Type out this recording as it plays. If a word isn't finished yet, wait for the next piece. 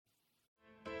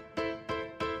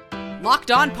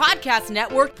Locked On Podcast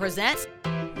Network presents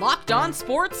Locked On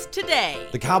Sports Today.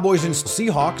 The Cowboys and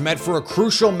Seahawks met for a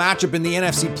crucial matchup in the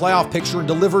NFC playoff picture and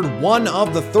delivered one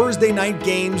of the Thursday night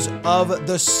games of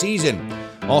the season.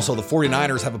 Also, the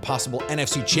 49ers have a possible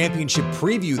NFC Championship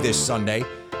preview this Sunday,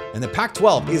 and the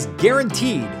Pac-12 is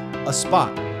guaranteed a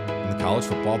spot in the college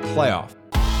football playoff.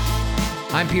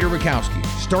 I'm Peter Bukowski,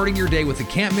 starting your day with the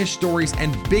can't-miss stories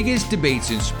and biggest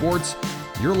debates in sports.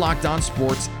 You're Locked On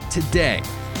Sports Today.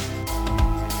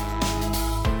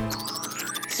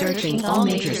 Searching all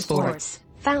major sports.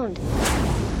 Found.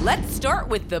 Let's start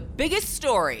with the biggest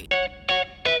story.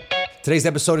 Today's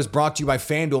episode is brought to you by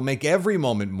FanDuel. Make every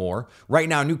moment more. Right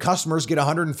now, new customers get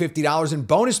 $150 in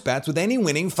bonus bets with any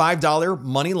winning $5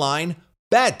 money line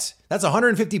bet. That's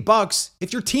 $150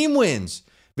 if your team wins.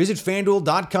 Visit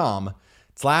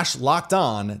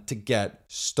FanDuel.com/LockedOn to get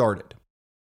started.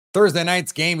 Thursday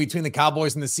night's game between the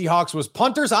Cowboys and the Seahawks was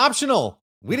punters optional.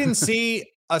 We didn't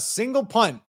see a single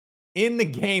punt in the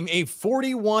game. A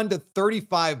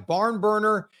 41-35 barn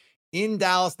burner in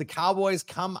Dallas. The Cowboys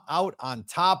come out on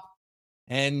top,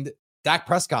 and Dak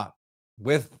Prescott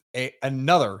with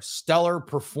another stellar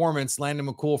performance. Landon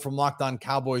McCool from Locked On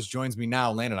Cowboys joins me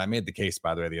now. Landon, I made the case,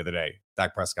 by the way, the other day.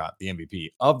 Dak Prescott, the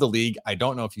MVP of the league. I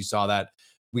don't know if you saw that.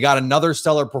 We got another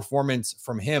stellar performance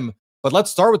from him. But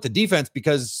let's start with the defense,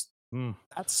 because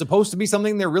that's supposed to be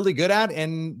something they're really good at.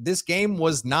 And this game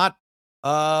was not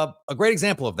a great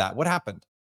example of that. What happened?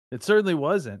 It certainly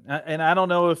wasn't. And I don't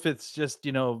know if it's just,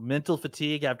 mental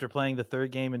fatigue after playing the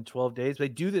third game in 12 days. They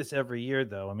do this every year,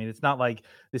 though. I mean, it's not like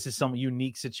this is some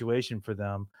unique situation for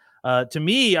them. To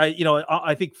me,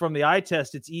 I think from the eye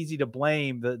test, it's easy to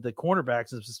blame the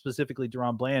cornerbacks, specifically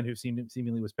Deron Bland, who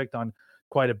seemingly was picked on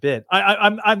quite a bit.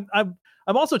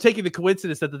 I'm also taking the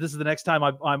coincidence that this is the next time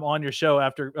I'm on your show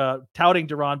after touting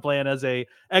Deron Bland as a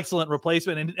excellent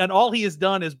replacement, and all he has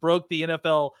done is broke the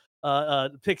NFL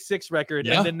pick six record,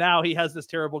 and then now he has this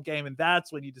terrible game, and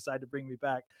that's when you decide to bring me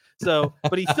back. So,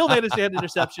 but he still managed to have an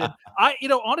interception.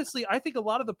 Honestly, I think a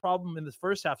lot of the problem in the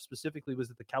first half specifically was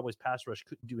that the Cowboys pass rush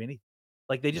couldn't do anything.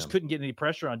 Like they just couldn't get any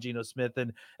pressure on Geno Smith,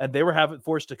 and they were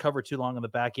forced to cover too long on the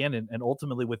back end, and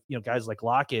ultimately with guys like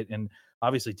Lockett and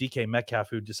obviously DK Metcalf,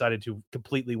 who decided to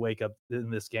completely wake up in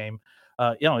this game.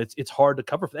 It's hard to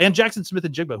cover. And Jackson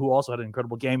Smith-Njigba, who also had an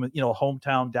incredible game, a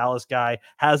hometown Dallas guy,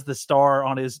 has the star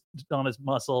on his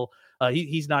muscle.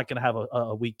 He's not going to have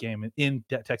a weak game in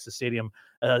Texas Stadium,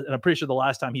 and I'm pretty sure the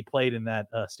last time he played in that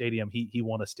stadium, he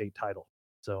won a state title.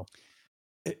 So.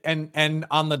 And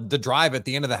on the drive at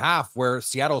the end of the half where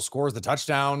Seattle scores the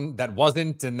touchdown that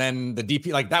wasn't, and then the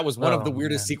DP, like that was one of the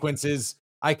weirdest sequences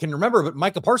I can remember. But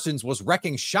Micah Parsons was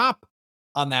wrecking shop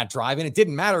on that drive, and it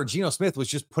didn't matter. Geno Smith was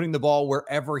just putting the ball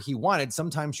wherever he wanted.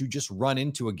 Sometimes you just run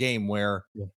into a game where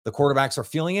the quarterbacks are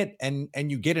feeling it, and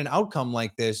you get an outcome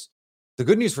like this. The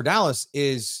good news for Dallas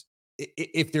is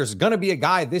if there's going to be a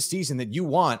guy this season that you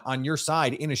want on your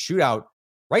side in a shootout,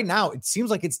 right now it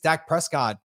seems like it's Dak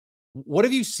Prescott. What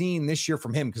have you seen this year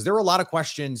from him? Because there were a lot of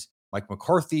questions, Mike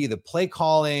McCarthy, the play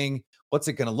calling, what's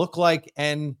it going to look like?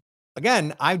 And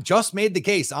again, I just made the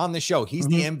case on the show. He's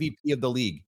the MVP of the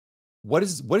league. What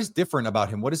is different about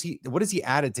him? What has he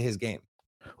added to his game?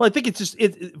 Well, I think it's just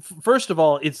first of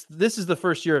all, this is the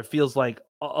first year it feels like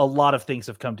a lot of things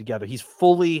have come together. He's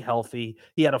fully healthy.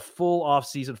 He had a full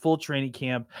offseason, full training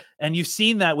camp. And you've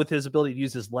seen that with his ability to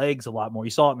use his legs a lot more.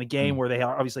 You saw it in the game where they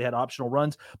obviously had optional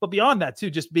runs. But beyond that, too,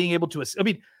 just being able to,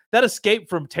 that escape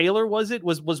from Taylor was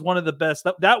one of the best.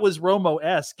 That was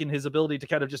Romo-esque in his ability to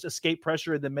kind of just escape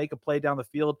pressure and then make a play down the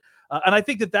field. And I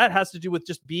think that has to do with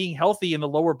just being healthy in the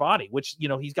lower body, which,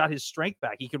 he's got his strength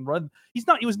back. He can run. He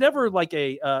was never like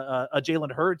a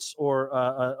Jalen Hurts or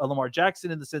a Lamar Jackson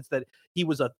in the sense that he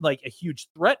was a huge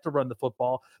threat to run the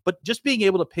football, but just being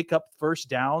able to pick up first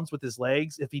downs with his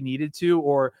legs if he needed to,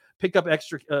 or pick up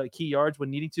extra key yards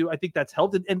when needing to. I think that's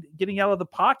helped, and getting out of the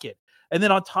pocket. And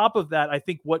then on top of that, I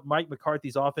think what Mike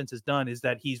McCarthy's offense has done is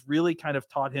that he's really kind of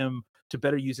taught him to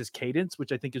better use his cadence,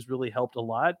 which I think has really helped a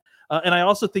lot. And I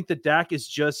also think that Dak is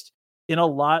just in a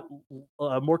lot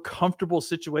more comfortable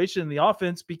situation in the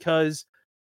offense, because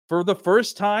for the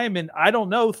first time in,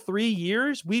 3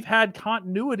 years, we've had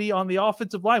continuity on the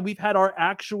offensive line. We've had our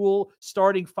actual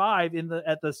starting five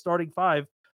at the starting five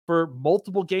for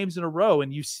multiple games in a row.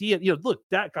 And you see it, look,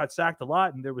 Dak got sacked a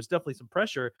lot and there was definitely some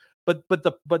pressure, but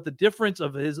the difference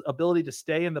of his ability to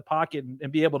stay in the pocket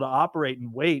and be able to operate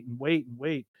and wait.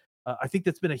 I think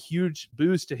that's been a huge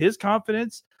boost to his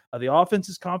confidence, the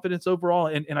offense's confidence overall.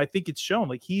 And I think it's shown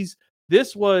like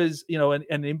this was, an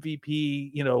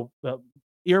MVP,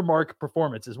 earmark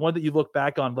performance is one that you look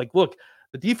back on like, look,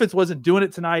 the defense wasn't doing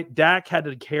it tonight. Dak had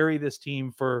to carry this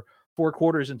team for 4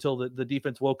 quarters until the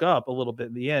defense woke up a little bit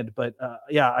in the end. But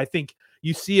yeah, I think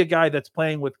you see a guy that's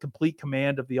playing with complete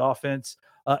command of the offense.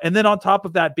 And then on top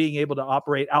of that, being able to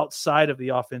operate outside of the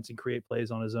offense and create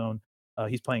plays on his own.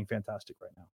 He's playing fantastic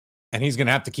right now. And he's going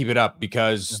to have to keep it up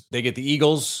because they get the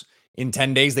Eagles in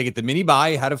 10 days. They get the mini bye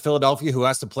ahead of Philadelphia, who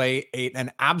has to play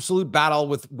an absolute battle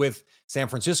with San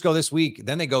Francisco this week.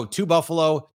 Then they go to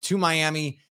Buffalo, to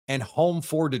Miami, and home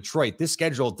for Detroit. This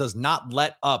schedule does not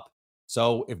let up.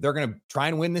 So if they're going to try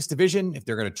and win this division, if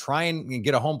they're going to try and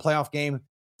get a home playoff game,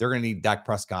 they're going to need Dak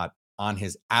Prescott on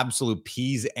his absolute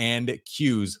P's and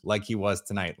Q's like he was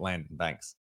tonight. Landon,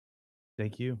 thanks.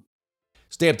 Thank you.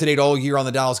 Stay up to date all year on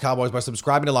the Dallas Cowboys by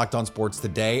subscribing to Locked On Sports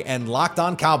Today and Locked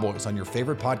On Cowboys on your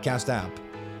favorite podcast app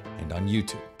and on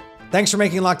YouTube. Thanks for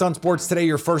making Locked On Sports Today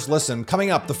your first listen.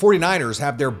 Coming up, the 49ers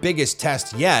have their biggest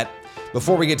test yet.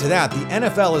 Before we get to that, the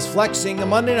NFL is flexing a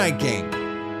Monday night game.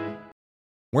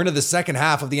 We're into the second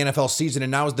half of the NFL season,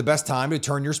 and now is the best time to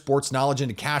turn your sports knowledge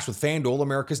into cash with FanDuel,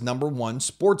 America's #1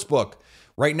 sportsbook.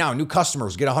 Right now, new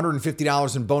customers get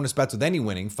 $150 in bonus bets with any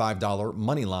winning $5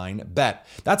 moneyline bet.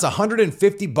 That's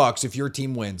 $150 if your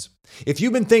team wins. If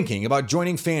you've been thinking about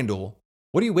joining FanDuel,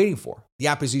 what are you waiting for? The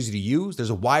app is easy to use. There's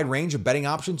a wide range of betting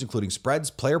options, including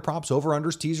spreads, player props,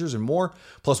 over-unders, teasers, and more.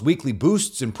 Plus, weekly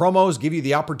boosts and promos give you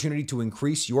the opportunity to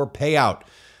increase your payout.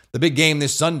 The big game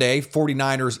this Sunday,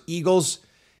 49ers-Eagles,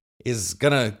 is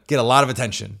going to get a lot of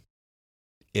attention.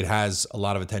 It has a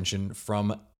lot of attention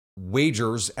from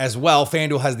wagers as well.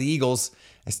 FanDuel has the Eagles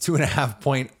as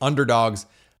 2.5-point underdogs.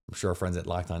 I'm sure our friends at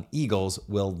Locked On Eagles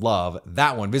will love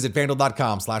that one. Visit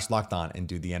FanDuel.com/LockedOn and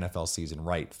do the NFL season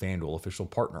right. FanDuel, official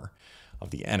partner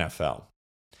of the NFL.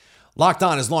 Locked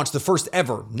On has launched the first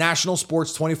ever national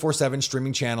sports 24/7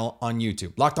 streaming channel on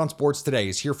YouTube. Locked On Sports Today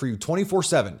is here for you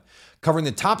 24/7, covering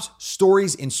the top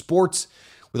stories in sports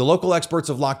with the local experts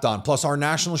of Locked On, plus our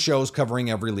national shows covering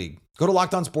every league. Go to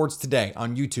Locked On Sports Today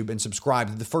on YouTube and subscribe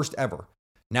to the first ever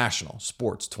national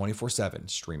sports 24/7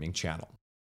 streaming channel.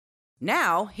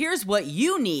 Now, here's what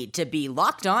you need to be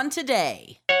locked on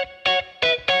today.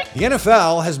 The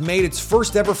NFL has made its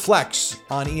first ever flex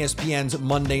on ESPN's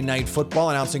Monday Night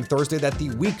Football, announcing Thursday that the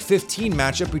Week 15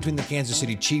 matchup between the Kansas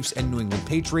City Chiefs and New England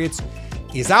Patriots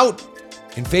is out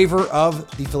in favor of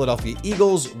the Philadelphia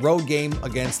Eagles road game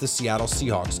against the Seattle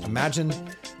Seahawks. Imagine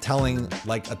telling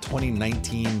like a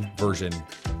 2019 version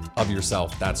of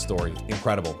yourself that story.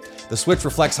 Incredible. The switch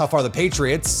reflects how far the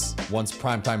Patriots, once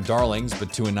primetime darlings,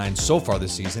 but 2-9 so far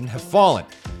this season, have fallen.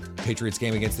 The Patriots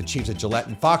game against the Chiefs at Gillette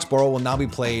and Foxborough will now be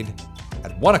played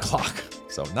at 1 o'clock.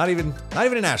 So not even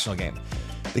a national game.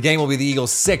 The game will be the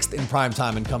Eagles' 6th in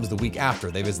primetime and comes the week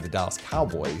after they visit the Dallas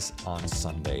Cowboys on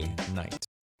Sunday night.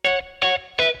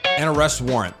 An arrest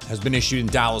warrant has been issued in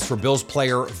Dallas for Bills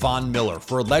player Von Miller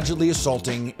for allegedly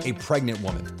assaulting a pregnant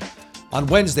woman. On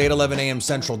Wednesday at 11 a.m.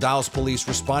 Central, Dallas police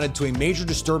responded to a major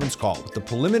disturbance call with the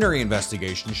preliminary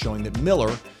investigation showing that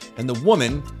Miller and the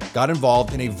woman got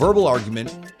involved in a verbal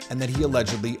argument and that he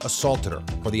allegedly assaulted her.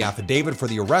 For the affidavit for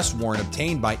the arrest warrant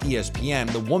obtained by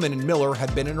ESPN, the woman and Miller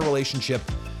had been in a relationship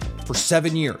for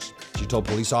 7 years. She told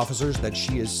police officers that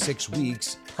she is 6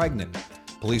 weeks pregnant.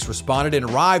 Police responded and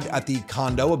arrived at the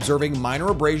condo, observing minor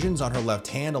abrasions on her left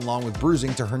hand along with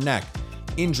bruising to her neck.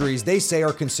 Injuries, they say,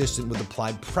 are consistent with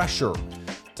applied pressure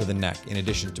to the neck, in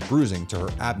addition to bruising to her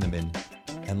abdomen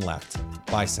and left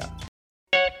bicep.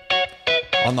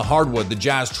 On the hardwood, the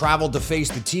Jazz traveled to face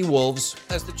the T-Wolves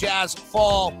as the Jazz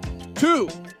fall to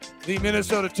the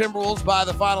Minnesota Timberwolves by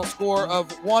the final score of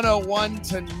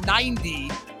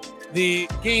 101-90. The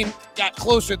game got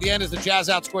closer at the end as the Jazz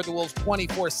outscored the Wolves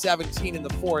 24-17 in the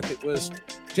fourth. It was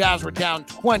Jazz were down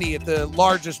 20 at the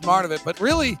largest part of it. But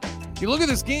really, if you look at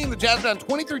this game, the Jazz were down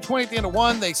 23-20 at the end of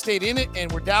one. They stayed in it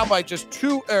and were down by just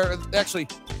two, or actually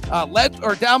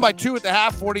down by two at the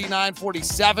half,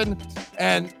 49-47.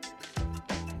 And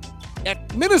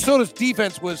Minnesota's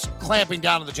defense was clamping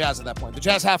down on the Jazz at that point. The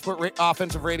Jazz half-court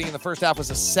offensive rating in the first half was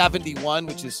a 71,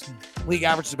 which is league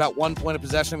average is about 1 point of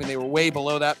possession. I mean, they were way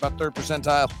below that, about third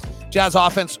percentile. Jazz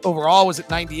offense overall was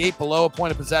at 98, below a point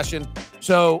of possession.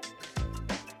 So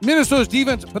Minnesota's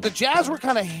defense, but the Jazz were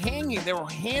kind of hanging. They were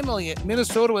handling it.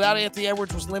 Minnesota without Anthony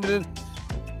Edwards was limited.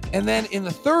 And then in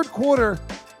the third quarter,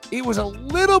 it was a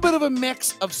little bit of a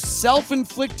mix of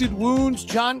self-inflicted wounds.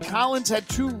 John Collins had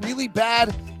two really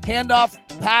bad handoff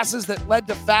passes that led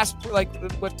to fast, like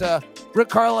what Rick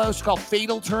Carlos called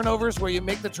fatal turnovers, where you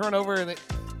make the turnover and it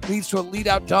leads to a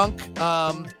lead-out dunk.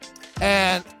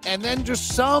 And then just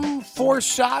some forced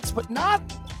shots, but not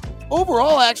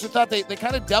overall. I actually thought they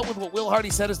kind of dealt with what Will Hardy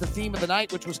said is the theme of the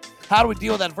night, which was how do we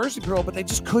deal with adversity control, but they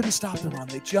just couldn't stop the run.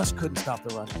 They just couldn't stop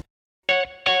the run.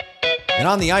 And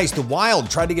on the ice, the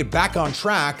Wild tried to get back on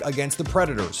track against the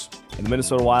Predators. And the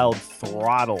Minnesota Wild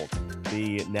throttled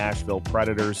the Nashville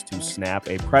Predators to snap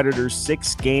a Predators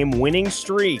 6-game winning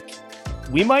streak.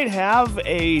 We might have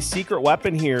a secret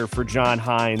weapon here for John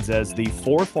Hines as the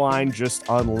fourth line just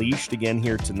unleashed again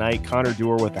here tonight. Connor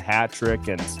Dewar with a hat trick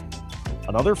and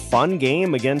another fun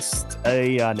game against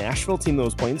a Nashville team that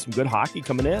was playing some good hockey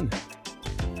coming in.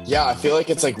 Yeah, I feel like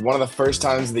it's like one of the first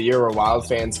times of the year where Wild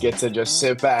fans get to just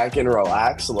sit back and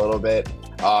relax a little bit.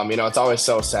 It's always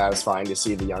so satisfying to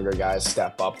see the younger guys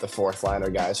step up, the fourth liner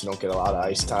guys who don't get a lot of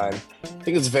ice time. I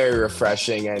think it's very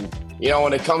refreshing. And,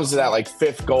 when it comes to that like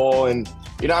fifth goal and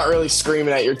you're not really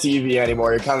screaming at your TV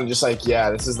anymore, you're kind of just like,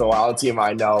 yeah, this is the Wild team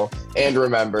I know and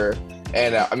remember.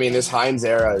 And this Hines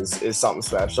era is something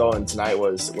special. And tonight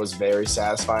was very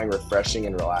satisfying, refreshing,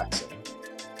 and relaxing.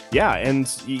 Yeah, and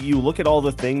you look at all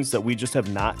the things that we just have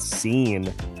not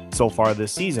seen so far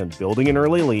this season. Building an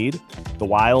early lead. The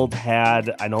Wild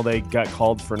I know they got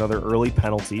called for another early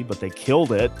penalty, but they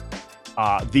killed it.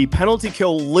 The penalty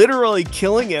kill literally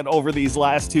killing it over these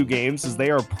last two games as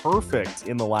they are perfect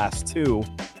in the last two.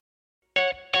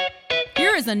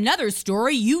 Here is another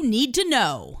story you need to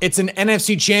know. It's an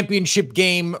NFC Championship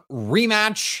game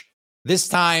rematch. This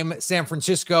time, San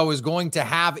Francisco is going to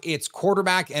have its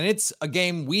quarterback, and it's a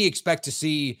game we expect to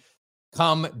see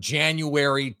come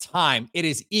January time. It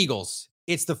is Eagles.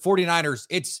 It's the 49ers.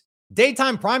 It's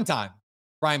daytime primetime,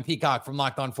 Brian Peacock from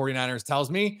Locked On 49ers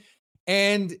tells me.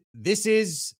 And this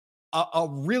is a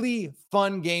really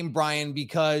fun game, Brian,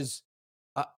 because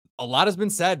a lot has been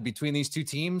said between these two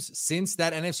teams since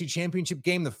that NFC Championship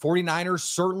game. The 49ers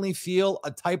certainly feel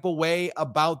a type of way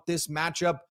about this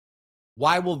matchup.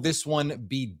 Why will this one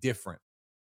be different?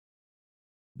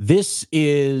 This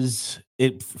is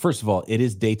it. First of all, it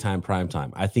is daytime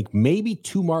primetime. I think maybe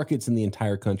two markets in the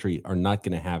entire country are not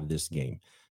going to have this game.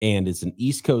 And it's an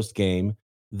East Coast game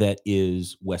that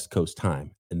is West Coast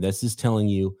time. And this is telling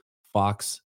you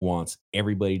Fox wants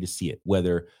everybody to see it,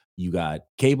 whether you got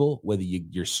cable, whether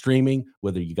you're streaming,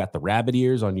 whether you got the rabbit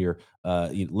ears on your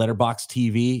letterbox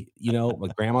TV,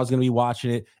 like grandma's going to be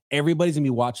watching it. Everybody's going to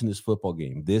be watching this football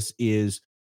game. This is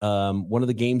one of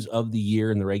the games of the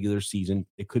year in the regular season.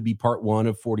 It could be part one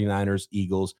of 49ers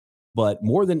Eagles, but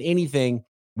more than anything,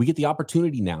 we get the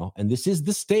opportunity now. And this is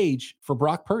the stage for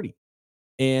Brock Purdy.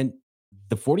 And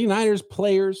the 49ers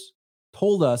players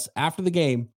told us after the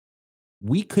game,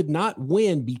 we could not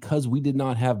win because we did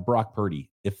not have Brock Purdy.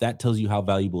 If that tells you how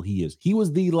valuable he is. He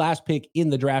was the last pick in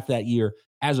the draft that year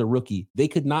as a rookie. They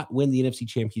could not win the NFC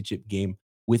Championship game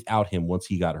without him once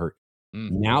he got hurt.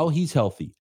 Now he's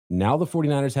healthy. Now the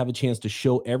 49ers have a chance to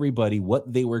show everybody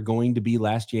what they were going to be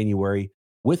last January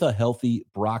with a healthy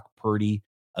Brock Purdy.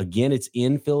 Again, it's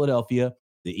in Philadelphia.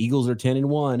 The Eagles are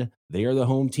 10-1. They are the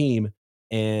home team.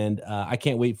 And I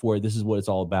can't wait for it. This is what it's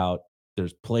all about.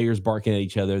 There's players barking at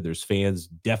each other. There's fans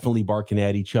definitely barking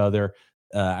at each other.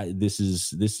 This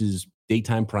is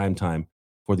daytime prime time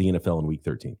for the NFL in Week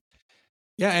 13.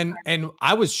 Yeah, and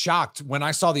I was shocked when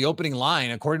I saw the opening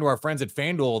line. According to our friends at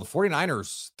FanDuel, the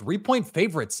 49ers, 3-point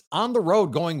favorites on the road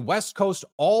going West Coast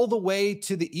all the way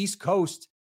to the East Coast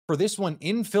for this one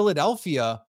in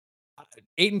Philadelphia.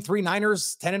 8-3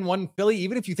 Niners, 10-1 Philly.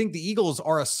 Even if you think the Eagles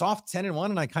are a soft 10-1,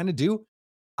 and I kind of do,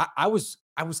 I was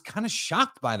kind of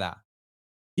shocked by that.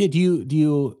 Yeah,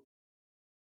 do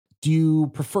you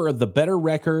prefer the better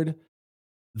record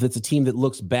that's a team that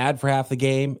looks bad for half the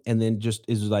game and then just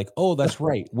is like, oh, that's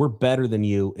right, we're better than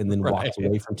you, and then walks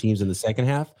away from teams in the second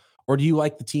half? Or do you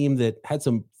like the team that had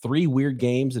some 3 weird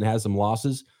games and has some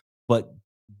losses, but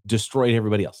destroyed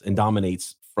everybody else and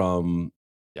dominates from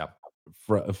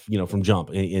jump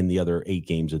in the other 8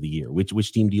 games of the year?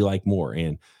 Which team do you like more?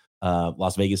 And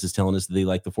Las Vegas is telling us that they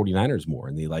like the 49ers more,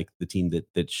 and they like the team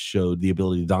that showed the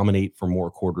ability to dominate for more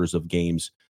quarters of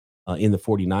games in the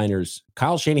 49ers.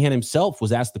 Kyle Shanahan himself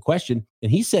was asked the question, and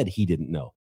he said he didn't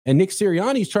know. And Nick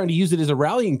Sirianni's trying to use it as a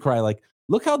rallying cry, like,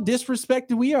 look how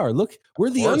disrespected we are. Look, we're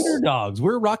the underdogs.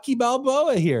 We're Rocky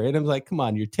Balboa here. And I'm like, come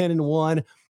on, you're 10-1,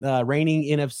 reigning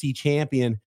NFC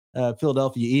champion,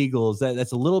 Philadelphia Eagles.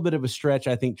 That's a little bit of a stretch,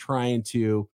 I think, trying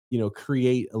to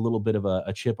create a little bit of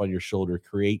a chip on your shoulder,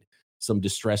 create some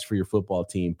distress for your football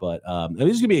team. But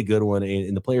this is going to be a good one,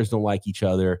 and the players don't like each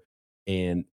other,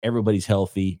 and everybody's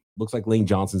healthy. Looks like Lane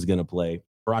Johnson's going to play.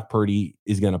 Brock Purdy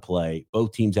is going to play.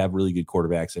 Both teams have really good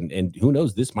quarterbacks, and who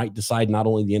knows, this might decide not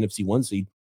only the NFC 1 seed,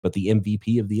 but the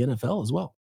MVP of the NFL as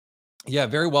well. Yeah,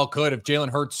 very well could. If Jalen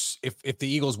Hurts, if the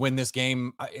Eagles win this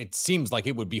game, it seems like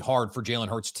it would be hard for Jalen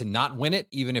Hurts to not win it,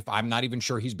 even if I'm not even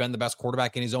sure he's been the best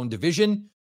quarterback in his own division.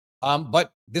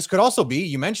 But this could also be,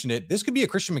 you mentioned it, this could be a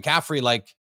Christian McCaffrey,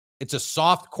 like it's a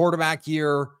soft quarterback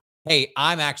year. Hey,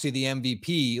 I'm actually the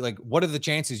MVP. Like, what are the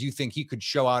chances you think he could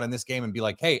show out in this game and be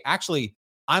like, hey, actually,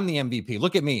 I'm the MVP.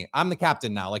 Look at me. I'm the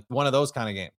captain now. Like one of those kind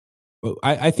of games. Well,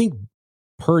 I think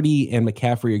Purdy and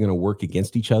McCaffrey are going to work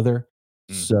against each other.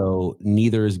 So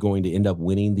neither is going to end up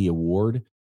winning the award.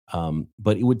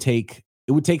 But it would take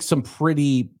some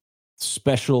pretty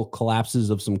special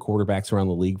collapses of some quarterbacks around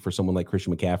the league for someone like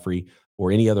Christian McCaffrey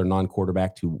or any other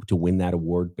non-quarterback to win that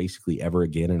award basically ever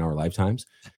again in our lifetimes.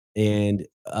 And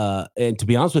to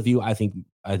be honest with you, I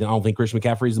don't think Christian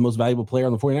McCaffrey is the most valuable player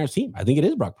on the 49ers team. I think it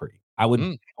is Brock Purdy. I would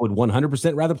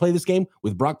 100% rather play this game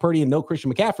with Brock Purdy and no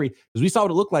Christian McCaffrey, because we saw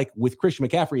what it looked like with Christian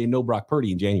McCaffrey and no Brock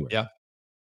Purdy in January. Yeah.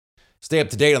 Stay up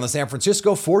to date on the San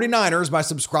Francisco 49ers by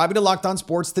subscribing to Locked On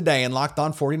Sports today and Locked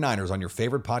On 49ers on your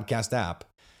favorite podcast app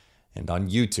and on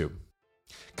YouTube.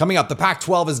 Coming up, the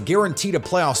Pac-12 is guaranteed a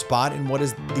playoff spot in what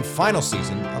is the final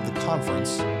season of the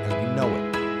conference as we know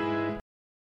it.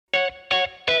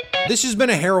 This has been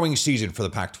a harrowing season for the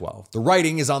Pac-12. The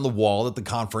writing is on the wall that the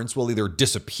conference will either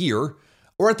disappear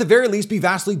or at the very least be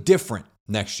vastly different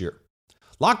next year.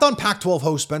 Locked On Pac-12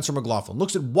 host Spencer McLaughlin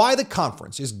looks at why the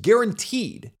conference is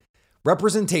guaranteed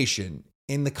representation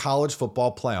in the college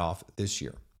football playoff this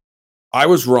year. I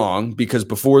was wrong because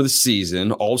before the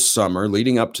season, all summer,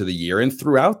 leading up to the year and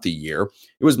throughout the year,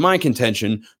 it was my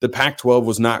contention the Pac-12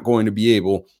 was not going to be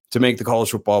able to make the college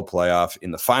football playoff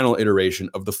in the final iteration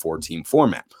of the 4-team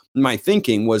format. My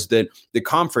thinking was that the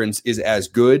conference is as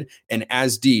good and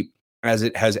as deep as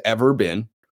it has ever been,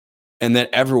 and that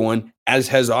everyone, as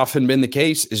has often been the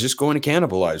case, is just going to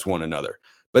cannibalize one another.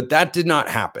 But that did not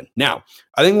happen. Now,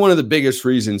 I think one of the biggest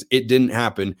reasons it didn't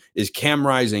happen is Cam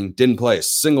Rising didn't play a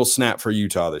single snap for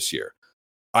Utah this year.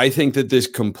 I think that this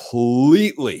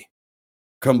completely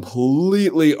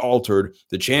altered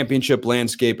the championship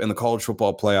landscape and the college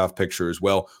football playoff picture as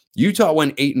well. Utah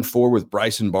went 8-4 with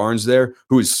Bryson Barnes there,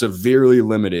 who is severely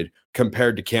limited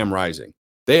compared to Cam Rising.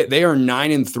 They are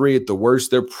 9-3 at the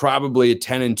worst. They're probably a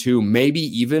 10-2, maybe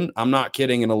even, I'm not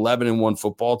kidding, an 11-1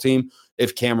 football team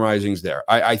if Cam Rising's there.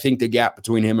 I think the gap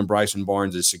between him and Bryson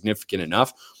Barnes is significant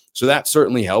enough. So that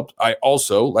certainly helped. I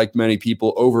also, like many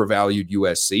people, overvalued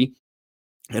USC.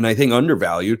 And I think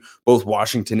undervalued both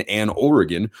Washington and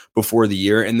Oregon before the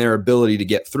year and their ability to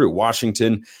get through.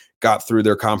 Washington got through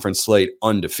their conference slate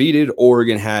undefeated.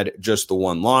 Oregon had just the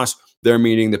one loss. They're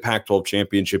meeting the Pac-12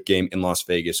 championship game in Las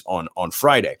Vegas on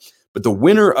Friday. But the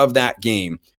winner of that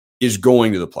game is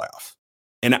going to the playoff.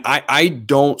 And I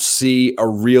don't see a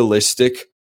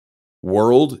realistic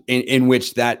world in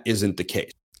which that isn't the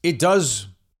case. It does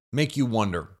make you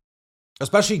wonder,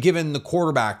 especially given the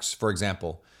quarterbacks, for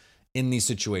example, in these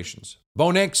situations.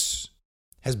 Bo Nix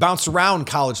has bounced around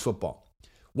college football.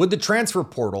 Would the transfer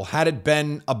portal, had it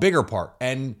been a bigger part,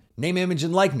 and name, image,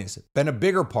 and likeness been a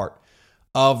bigger part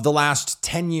of the last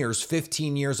 10 years,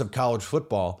 15 years of college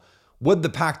football, would the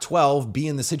Pac-12 be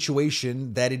in the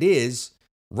situation that it is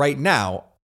right now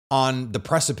on the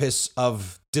precipice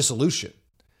of dissolution?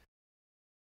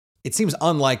 It seems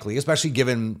unlikely, especially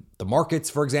given the markets,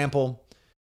 for example,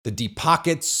 the deep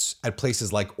pockets at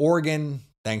places like Oregon,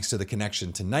 thanks to the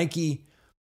connection to Nike.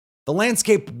 The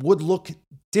landscape would look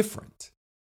different.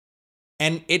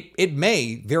 And it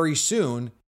may very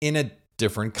soon in a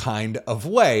different kind of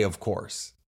way, of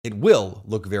course. It will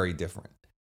look very different.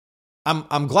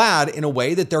 I'm glad in a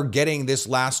way that they're getting this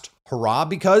last hurrah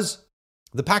because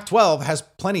the Pac-12 has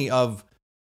plenty of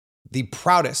the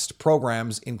proudest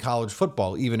programs in college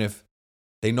football, even if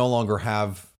they no longer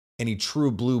have any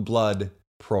true blue blood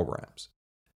programs.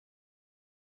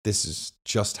 This is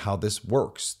just how this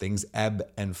works. Things ebb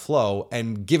and flow.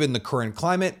 And given the current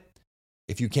climate,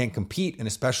 if you can't compete, and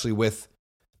especially with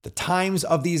the times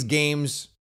of these games,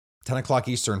 10 o'clock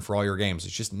Eastern for all your games,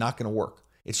 it's just not going to work.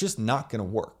 It's just not going to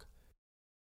work.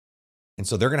 And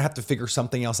so they're going to have to figure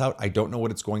something else out. I don't know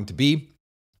what it's going to be,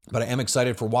 but I am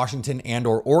excited for Washington and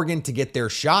or Oregon to get their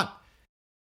shot.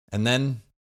 And then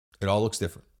it all looks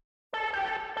different.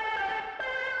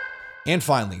 And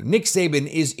finally, Nick Saban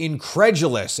is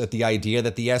incredulous at the idea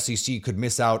that the SEC could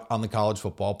miss out on the college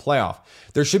football playoff.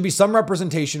 There should be some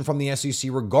representation from the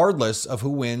SEC regardless of who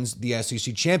wins the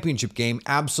SEC championship game.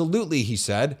 Absolutely, he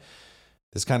said.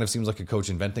 This kind of seems like a coach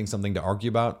inventing something to argue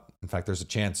about. In fact, there's a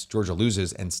chance Georgia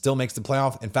loses and still makes the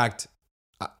playoff. In fact,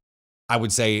 I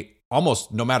would say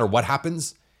almost no matter what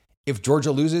happens, if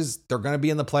Georgia loses, they're going to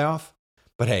be in the playoff.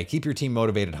 But hey, keep your team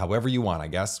motivated however you want, I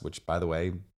guess, which, by the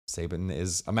way, Saban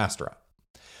is a master at.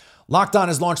 Locked On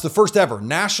has launched the first ever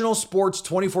national sports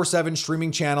 24/7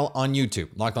 streaming channel on YouTube.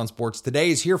 Locked On Sports Today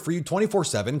is here for you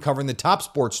 24/7, covering the top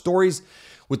sports stories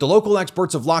with the local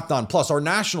experts of Locked On, plus our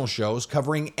national shows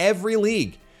covering every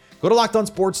league. Go to Locked On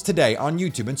Sports today on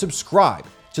YouTube and subscribe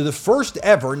to the first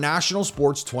ever national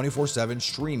sports 24/7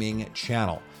 streaming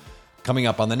channel. Coming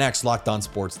up on the next Locked On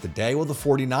Sports Today, will the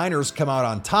 49ers come out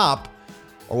on top,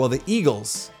 or will the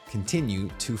Eagles continue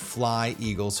to fly,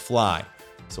 Eagles fly?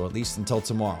 So at least until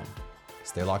tomorrow,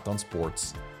 stay locked on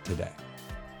sports today.